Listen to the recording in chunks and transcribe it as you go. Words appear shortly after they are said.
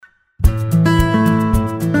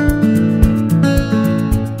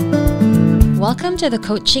Welcome to the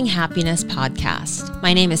Coaching Happiness Podcast.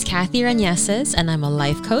 My name is Kathi and I'm a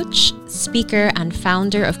life coach, speaker, and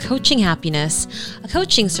founder of Coaching Happiness, a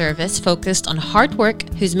coaching service focused on hard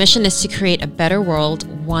work whose mission is to create a better world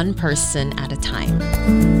one person at a time.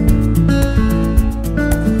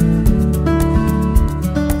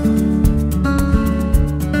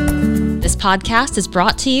 This podcast is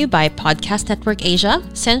brought to you by Podcast Network Asia,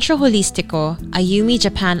 Centro Holistico, Ayumi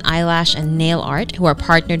Japan Eyelash and Nail Art, who are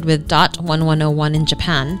partnered with .1101 in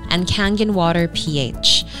Japan, and Kangen Water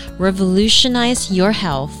PH. Revolutionize your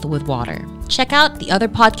health with water. Check out the other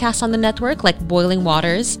podcasts on the network like Boiling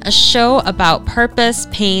Waters, a show about purpose,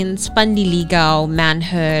 pains, panliligaw,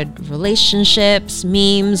 manhood, relationships,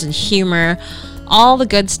 memes, and humor. All the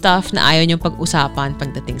good stuff na ayaw niyong pag-usapan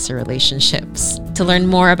pagdating sa relationships. To learn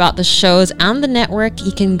more about the shows and the network,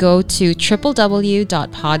 you can go to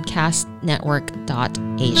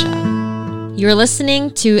www.podcastnetwork.asia. You're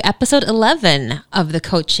listening to episode 11 of the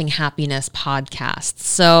Coaching Happiness Podcast.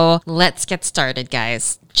 So let's get started,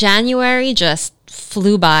 guys. January just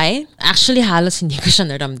flew by. Actually, halos hindi ko siya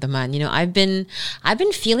naramdaman. You know, I've been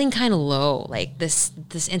feeling kind of low like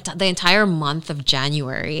the entire month of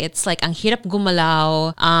January. It's like ang hirap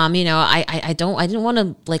gumalaw. You know, I didn't want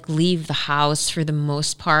to like leave the house for the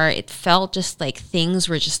most part. It felt just like things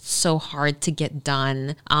were just so hard to get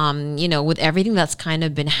done. You know, with everything that's kind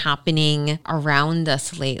of been happening around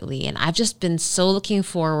us lately, and I've just been so looking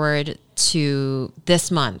forward to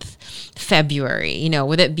this month, February, you know,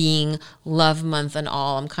 with it being love month and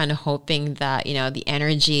all. I'm kind of hoping that, you know, the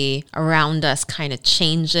energy around us kind of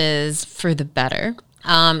changes for the better.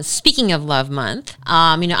 Speaking of love month,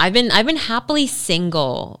 you know, I've been happily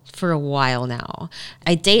single for a while now.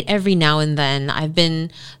 I date every now and then. I've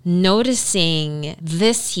been noticing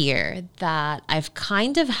this year that I've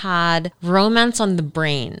kind of had romance on the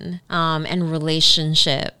brain, and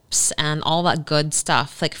relationships and all that good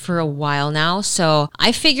stuff like for a while now. So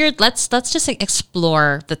I figured let's just like,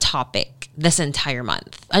 explore the topic this entire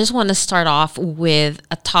month. I just want to start off with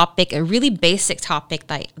a topic, a really basic topic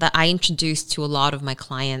that I introduce to a lot of my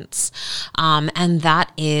clients, and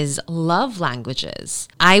that is love languages.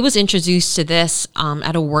 I was introduced to this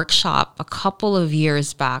at a workshop a couple of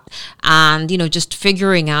years back, and you know, just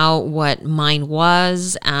figuring out what mine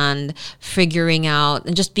was and figuring out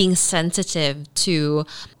and just being sensitive to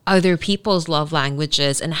other people's love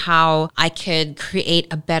languages and how I could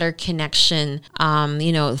create a better connection,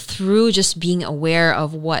 you know, through just being aware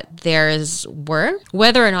of what theirs were.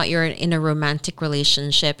 Whether or not you're in a romantic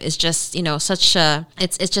relationship is just, you know,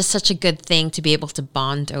 it's just such a good thing to be able to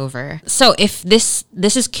bond over. So if this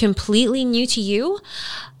is completely new to you,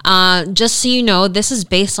 just so you know, this is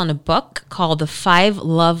based on a book called The 5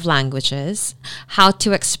 Love Languages, How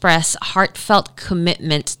to Express Heartfelt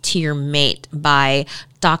Commitment to Your Mate by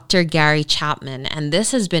Dr. Gary Chapman. And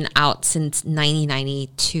this has been out since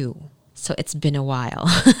 1992. So it's been a while.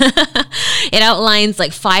 It outlines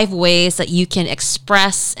like 5 ways that you can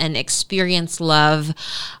express and experience love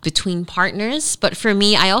between partners. But for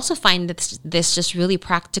me, I also find this just really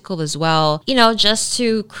practical as well. You know, just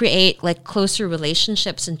to create like closer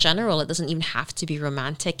relationships in general. It doesn't even have to be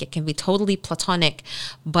romantic. It can be totally platonic.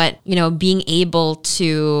 But, you know, being able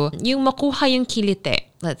to yung makuha yung kilite,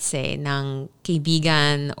 let's say, ng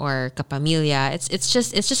kaibigan or kapamilya, it's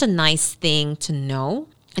just a nice thing to know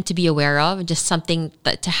and to be aware of, just something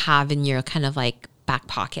that to have in your kind of like back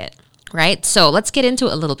pocket, right? So let's get into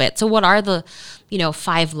it a little bit. So what are the, you know,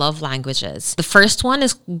 5 love languages? The first one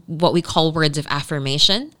is what we call words of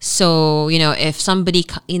affirmation. So, you know, if somebody,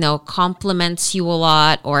 you know, compliments you a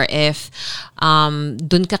lot, or if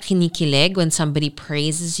dun ka kinikilig when somebody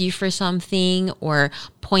praises you for something or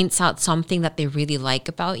points out something that they really like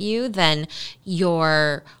about you, then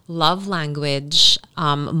your love language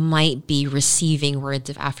might be receiving words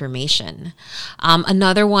of affirmation.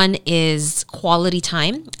 Another one is quality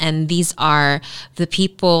time. And these are the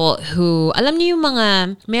people who, alam niyo yung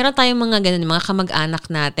meron tayong mga ganun, mga kamag-anak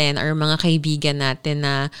natin or mga kaibigan natin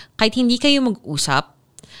na kahit hindi kayo mag-usap,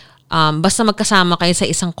 basta magkasama kayo sa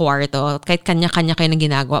isang kwarto, kahit kanya-kanya kayo ng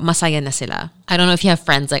ginagawa, masaya na sila. I don't know if you have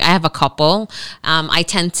friends. Like I have a couple. I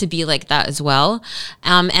tend to be like that as well.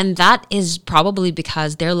 And that is probably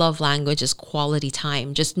because their love language is quality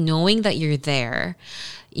time. Just knowing that you're there,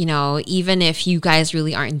 you know, even if you guys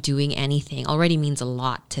really aren't doing anything, already means a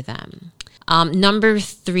lot to them. Number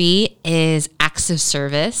 3 is acts of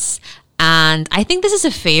service. And I think this is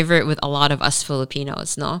a favorite with a lot of us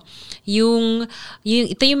Filipinos, no?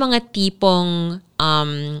 Ito yung mga tipong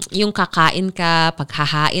yung kakain ka,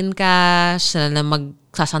 paghahain ka, sila na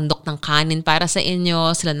magsasandok ng kanin para sa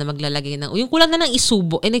inyo, sila na maglalagay ng, yung kulang na ng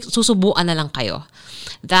susubuan na lang kayo.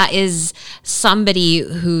 That is somebody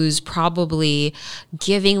who's probably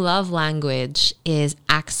giving love language is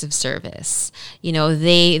acts of service. You know,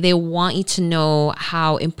 they want you to know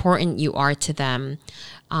how important you are to them,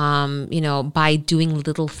 you know, by doing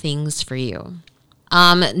little things for you.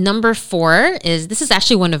 Number 4 is, this is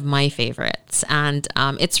actually one of my favorites, and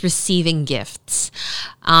it's receiving gifts.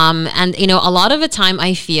 And, you know, a lot of the time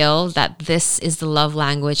I feel that this is the love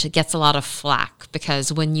language that gets a lot of flack,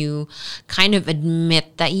 because when you kind of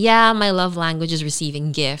admit that, yeah, my love language is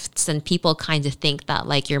receiving gifts, then people kind of think that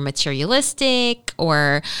like you're materialistic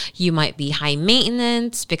or you might be high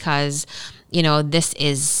maintenance because, you know, this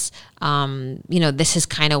is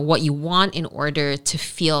kind of what you want in order to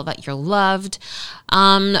feel that you're loved.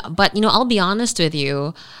 But, you know, I'll be honest with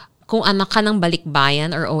you, kung anak ka ng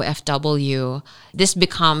balikbayan or OFW, this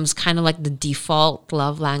becomes kind of like the default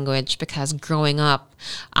love language, because growing up,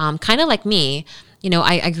 kind of like me, you know,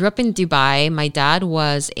 I grew up in Dubai. My dad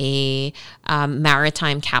was a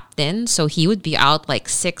maritime captain, so he would be out like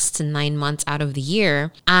 6 to 9 months out of the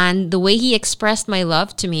year. And the way he expressed my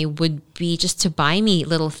love to me would be just to buy me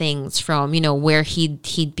little things from, you know, where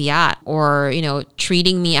he'd be at, or, you know,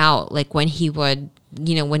 treating me out like when he would,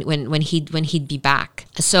 you know, when he'd be back.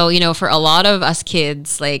 So, you know, for a lot of us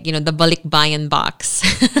kids, like, you know, the balikbayan box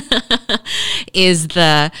is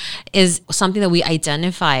something that we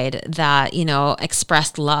identified that, you know,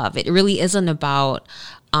 expressed love. It really isn't about,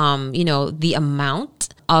 you know, the amount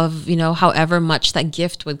of, you know, however much that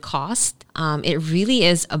gift would cost. It really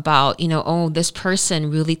is about, you know, oh, this person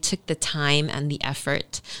really took the time and the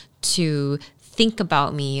effort to think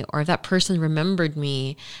about me, or that person remembered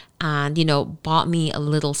me and, you know, bought me a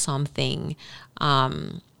little something,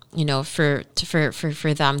 you know, for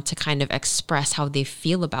them to kind of express how they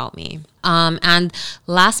feel about me. And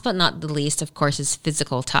last but not the least, of course, is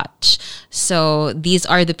physical touch. So these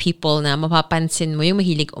are the people na mapapansin mo yung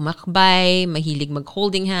mahilig umakbay, mahilig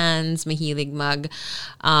mag-holding hands, mahilig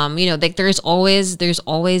you know, like there's always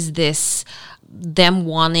this, them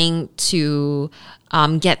wanting to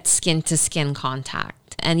get skin-to-skin contact.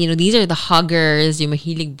 And, you know, these are the huggers, yung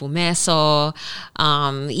mahilig bumeso,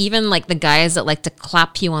 even like the guys that like to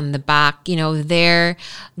clap you on the back, you know, their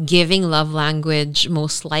giving love language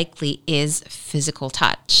most likely is physical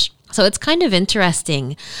touch. So it's kind of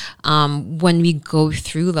interesting when we go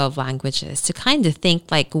through love languages to kind of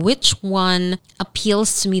think like, which one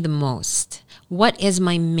appeals to me the most? What is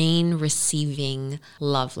my main receiving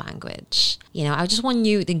love language? You know, I just want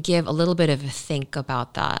you to give a little bit of a think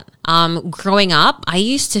about that. Growing up, I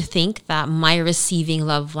used to think that my receiving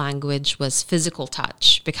love language was physical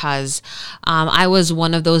touch, because I was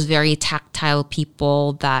one of those very tactile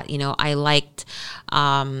people that, you know, I liked,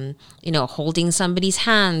 you know, holding somebody's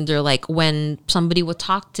hand, or like when somebody would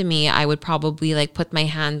talk to me, I would probably like put my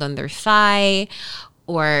hand on their thigh,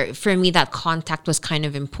 or for me, that contact was kind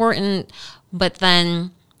of important. But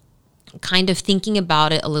then kind of thinking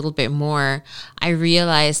about it a little bit more, I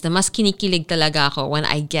realized na mas kinikilig talaga ako when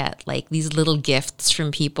I get like these little gifts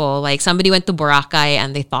from people. Like somebody went to Boracay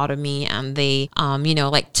and they thought of me, and they, you know,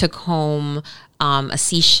 like took home a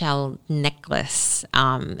seashell necklace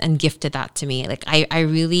and gifted that to me. Like I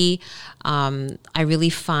really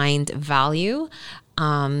find value,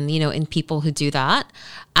 you know, in people who do that,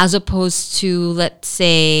 as opposed to, let's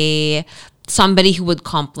say, somebody who would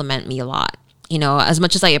compliment me a lot. You know, as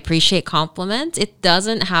much as I appreciate compliments, it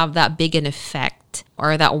doesn't have that big an effect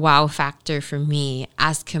or that wow factor for me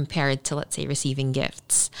as compared to, let's say, receiving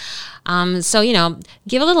gifts. So, you know,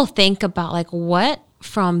 give a little think about like what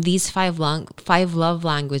from these five love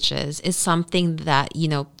languages is something that, you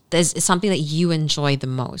know, is something that you enjoy the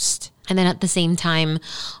most. And then at the same time,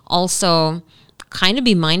 also kind of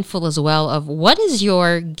be mindful as well of what is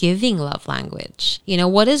your giving love language. You know,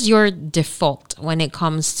 what is your default when it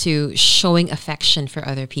comes to showing affection for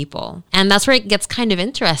other people? And that's where it gets kind of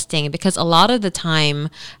interesting, because a lot of the time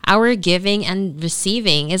our giving and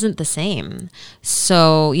receiving isn't the same.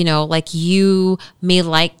 So, you know, like you may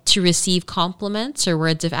like to receive compliments or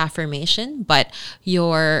words of affirmation, but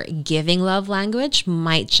your giving love language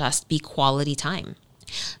might just be quality time.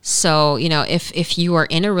 So, you know, if you are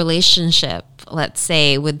in a relationship, let's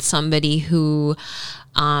say with somebody whose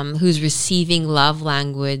receiving love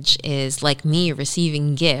language is like me,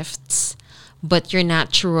 receiving gifts, but your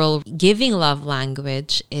natural giving love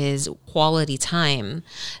language is quality time,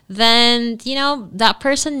 then, you know, that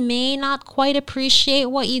person may not quite appreciate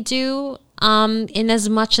what you do in as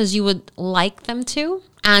much as you would like them to.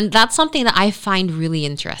 And that's something that I find really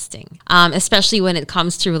interesting, especially when it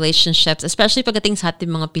comes to relationships, especially pagdating sa ating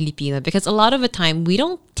mga Pilipino, because a lot of the time we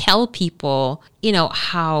don't tell people,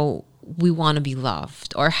 how we want to be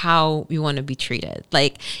loved or how we want to be treated.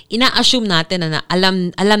 Like, ina-assume natin na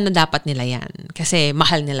alam na dapat nila yan kasi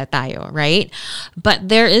mahal nila tayo, right? But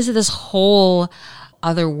there is this whole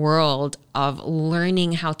other world of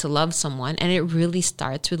learning how to love someone, and it really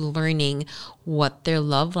starts with learning what their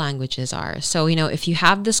love languages are. So, if you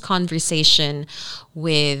have this conversation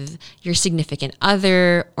with your significant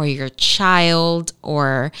other or your child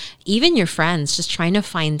or even your friends, just trying to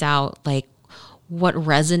find out like what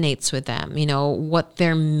resonates with them, what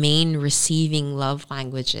their main receiving love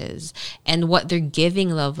language is and what their giving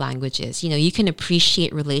love language is. You can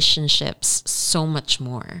appreciate relationships so much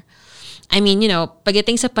more. I mean,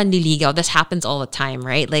 pagdating sa panliligaw, this happens all the time,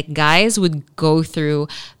 right? Like, guys would go through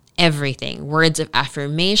everything. Words of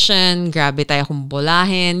affirmation, grabe tayo kung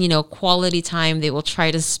bolahin, quality time. They will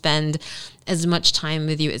try to spend as much time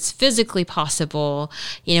with you as physically possible,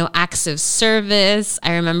 acts of service.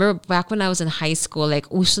 I remember back when I was in high school, like,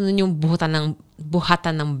 uso nun yung buhatan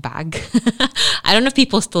ng bag. I don't know if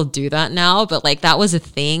people still do that now, but like that was a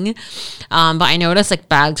thing. But I noticed like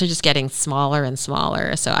bags are just getting smaller and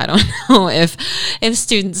smaller. So I don't know if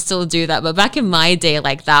students still do that. But back in my day,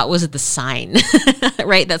 like that was the sign,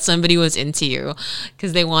 right? That somebody was into you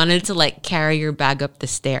because they wanted to like carry your bag up the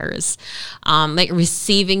stairs. Like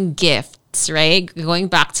receiving gifts. Right? Going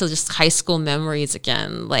back to just high school memories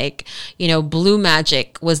again, like, Blue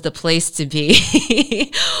Magic was the place to be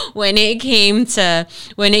when it came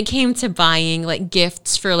to buying like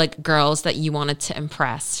gifts for like girls that you wanted to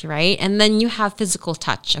impress, right? And then you have physical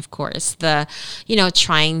touch, of course, the,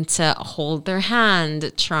 trying to hold their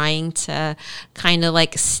hand, trying to kind of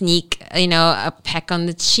like sneak, a peck on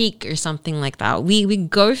the cheek or something like that. We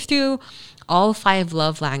go through all 5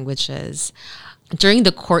 love languages during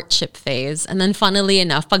the courtship phase. And then funnily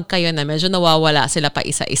enough, pag kayo na medyo nawawala sila pa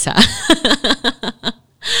isa-isa.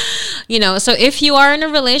 So if you are in a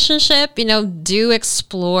relationship, do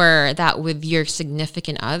explore that with your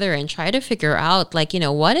significant other and try to figure out like,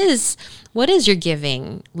 what is your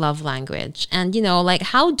giving love language? And, like,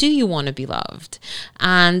 how do you want to be loved?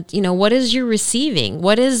 And, what is your receiving?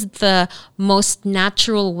 What is the most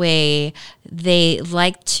natural way they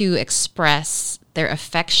like to express their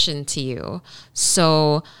affection to you?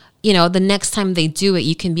 So, the next time they do it,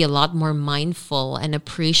 you can be a lot more mindful and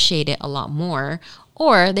appreciate it a lot more.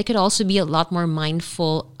 Or they could also be a lot more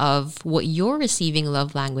mindful of what your receiving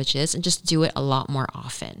love language is and just do it a lot more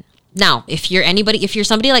often. Now, if you're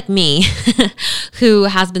somebody like me who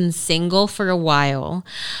has been single for a while,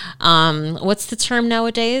 what's the term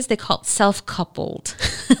nowadays? They call it self-coupled.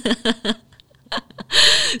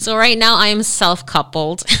 So right now I am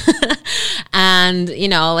self-coupled. And,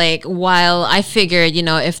 like while I figured,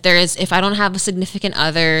 if I don't have a significant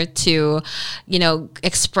other to,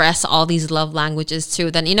 express all these love languages to,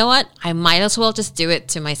 then you know what? I might as well just do it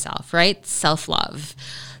to myself, right? Self-love.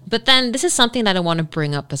 But then this is something that I want to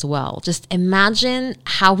bring up as well. Just imagine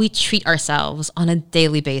how we treat ourselves on a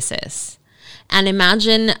daily basis. And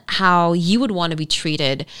imagine how you would want to be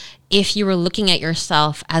treated if you were looking at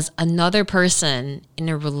yourself as another person in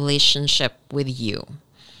a relationship with you,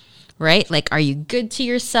 right? Like, are you good to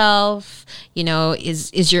yourself?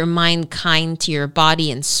 Is your mind kind to your body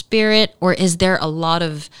and spirit? Or is there a lot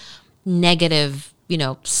of negative,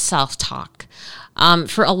 self-talk?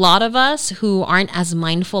 For a lot of us who aren't as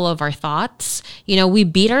mindful of our thoughts, we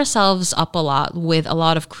beat ourselves up a lot with a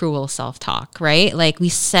lot of cruel self-talk, right? Like we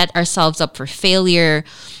set ourselves up for failure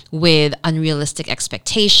with unrealistic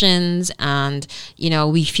expectations and,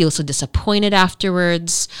 we feel so disappointed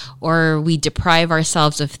afterwards, or we deprive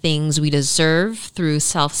ourselves of things we deserve through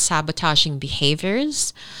self-sabotaging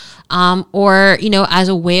behaviors. Or, as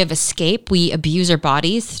a way of escape, we abuse our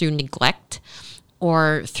bodies through neglect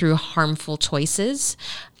or through harmful choices.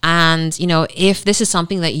 And, if this is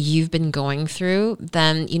something that you've been going through,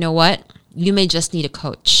 then you know what? You may just need a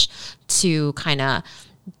coach to kind of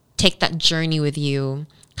take that journey with you,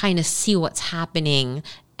 kind of see what's happening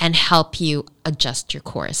and help you adjust your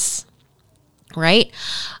course. Right?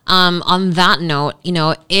 On that note,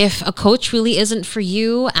 if a coach really isn't for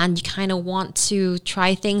you and you kind of want to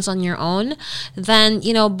try things on your own, then,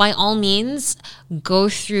 by all means, go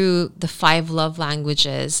through the 5 love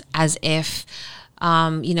languages as if,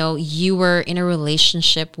 you were in a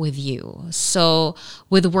relationship with you. So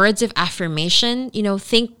with words of affirmation,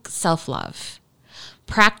 think self-love.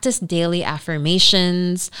 Practice daily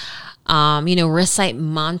affirmations. Recite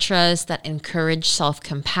mantras that encourage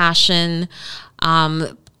self-compassion.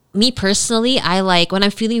 me personally, I like when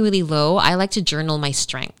I'm feeling really low, I like to journal my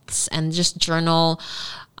strengths and just journal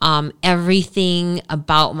everything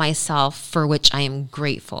about myself for which I am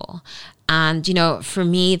grateful. And, for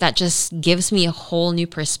me, that just gives me a whole new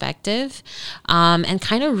perspective and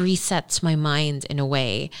kind of resets my mind in a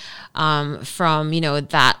way from,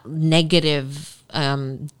 that negative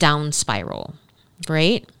down spiral,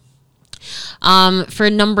 right? For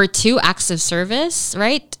number 2, acts of service,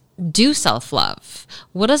 right? Do self-love.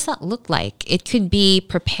 What does that look like? It could be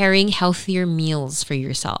preparing healthier meals for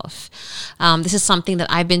yourself. This is something that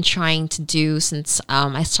I've been trying to do since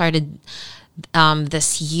I started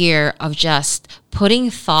this year, of just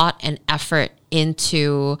putting thought and effort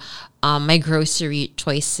into my grocery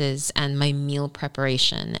choices and my meal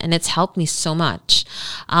preparation. And it's helped me so much.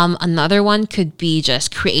 Another one could be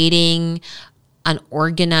just creating an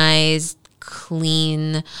organized,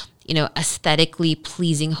 clean, aesthetically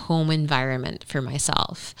pleasing home environment for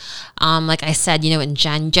myself. Like I said, in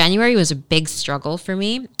January was a big struggle for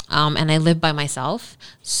me. And I live by myself.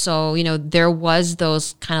 So, there was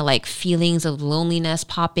those kind of like feelings of loneliness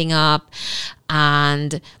popping up.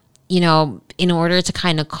 And, in order to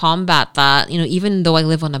kind of combat that, even though I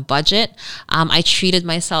live on a budget, I treated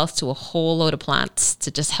myself to a whole load of plants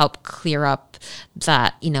to just help clear up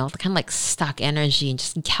that, the kind of like stuck energy and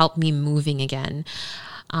just help me moving again.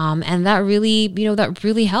 And that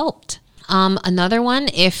really helped. Another one,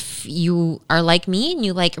 if you are like me and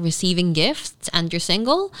you like receiving gifts and you're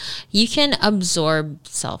single, you can absorb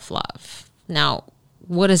self-love. Now,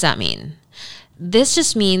 what does that mean? This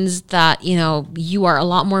just means that, you are a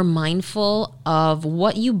lot more mindful of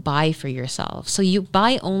what you buy for yourself. So you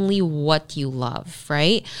buy only what you love,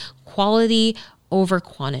 right? Quality over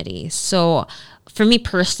quantity. So for me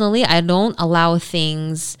personally, I don't allow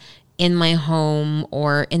things in my home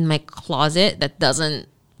or in my closet that doesn't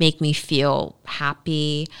make me feel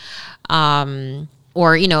happy,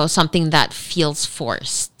 or, something that feels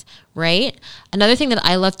forced, right? Another thing that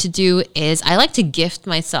I love to do is I like to gift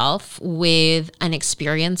myself with an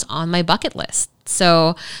experience on my bucket list.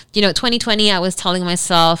 So, 2020, I was telling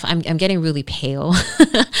myself I'm getting really pale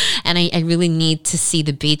and I really need to see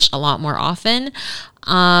the beach a lot more often.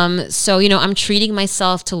 So, I'm treating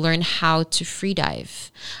myself to learn how to free dive.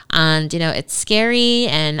 And, it's scary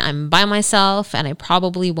and I'm by myself and I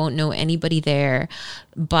probably won't know anybody there.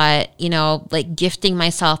 But, like gifting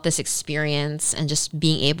myself this experience and just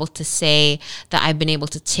being able to say that I've been able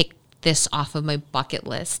to tick this off of my bucket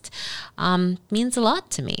list means a lot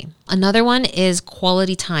to me. Another one is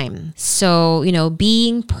quality time. So,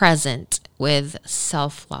 being present with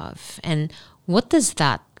self-love. And what does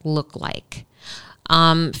that look like?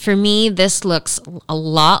 For me, this looks a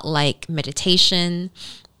lot like meditation,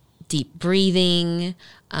 deep breathing,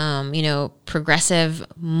 progressive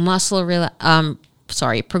muscle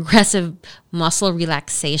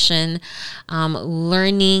relaxation,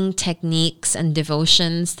 learning techniques and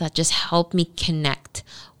devotions that just help me connect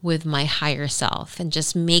with my higher self and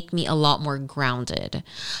just make me a lot more grounded.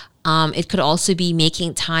 It could also be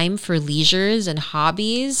making time for leisures and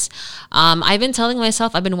hobbies. I've been telling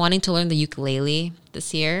myself I've been wanting to learn the ukulele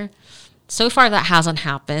this year. So far, that hasn't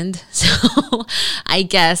happened. So I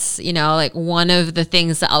guess, like one of the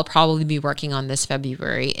things that I'll probably be working on this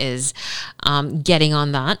February is getting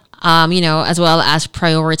on that, as well as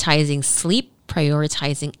prioritizing sleep,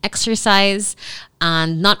 prioritizing exercise,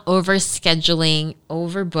 and not overscheduling,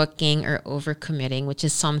 overbooking, or overcommitting, which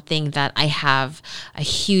is something that I have a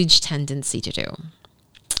huge tendency to do.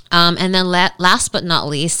 And then last but not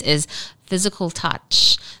least is physical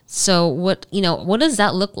touch. So what does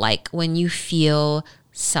that look like when you feel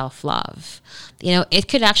self-love? It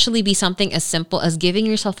could actually be something as simple as giving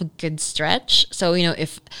yourself a good stretch. So,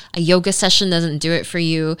 if a yoga session doesn't do it for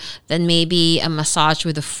you, then maybe a massage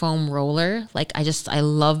with a foam roller. Like I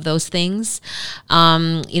love those things.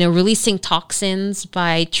 Releasing toxins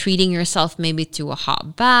by treating yourself maybe to a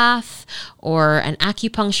hot bath or an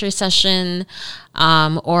acupuncture session,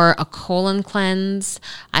 or a colon cleanse.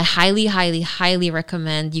 I highly, highly, highly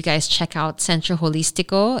recommend you guys check out Centro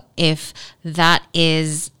Holistico if that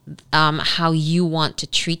is how you want to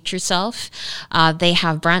treat yourself. They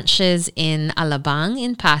have branches in Alabang,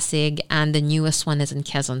 in Pasig, and the newest one is in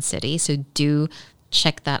Quezon City. So do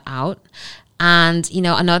check that out. And,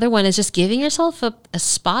 another one is just giving yourself a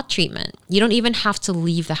spa treatment. You don't even have to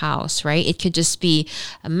leave the house, right? It could just be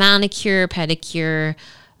a manicure, pedicure,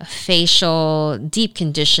 a facial, deep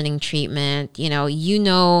conditioning treatment. You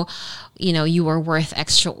are worth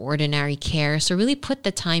extraordinary care. So really put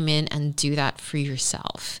the time in and do that for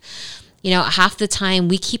yourself. Half the time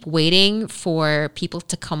we keep waiting for people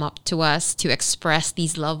to come up to us to express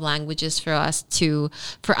these love languages for us to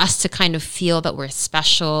kind of feel that we're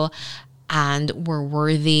special and we're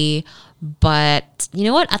worthy. But you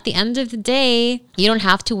know what? At the end of the day, you don't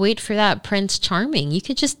have to wait for that Prince Charming. You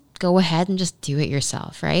could just go ahead and just do it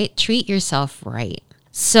yourself, right? Treat yourself right.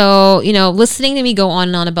 So, listening to me go on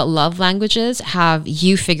and on about love languages, have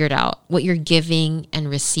you figured out what your giving and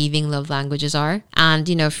receiving love languages are? And,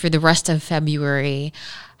 for the rest of February,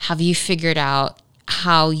 have you figured out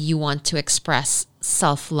how you want to express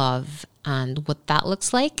self-love and what that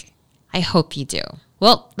looks like? I hope you do.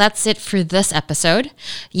 Well, that's it for this episode.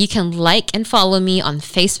 You can like and follow me on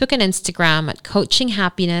Facebook and Instagram at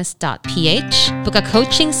coachinghappiness.ph. Book a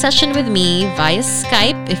coaching session with me via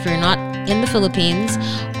Skype if you're not in the Philippines,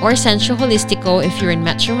 or Centro Holistico if you're in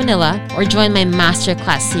Metro Manila, or join my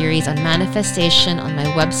masterclass series on manifestation on my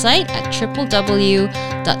website at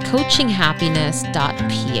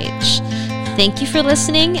www.coachinghappiness.ph. Thank you for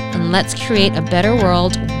listening, and let's create a better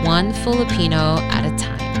world one Filipino at a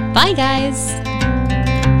time. Bye, guys!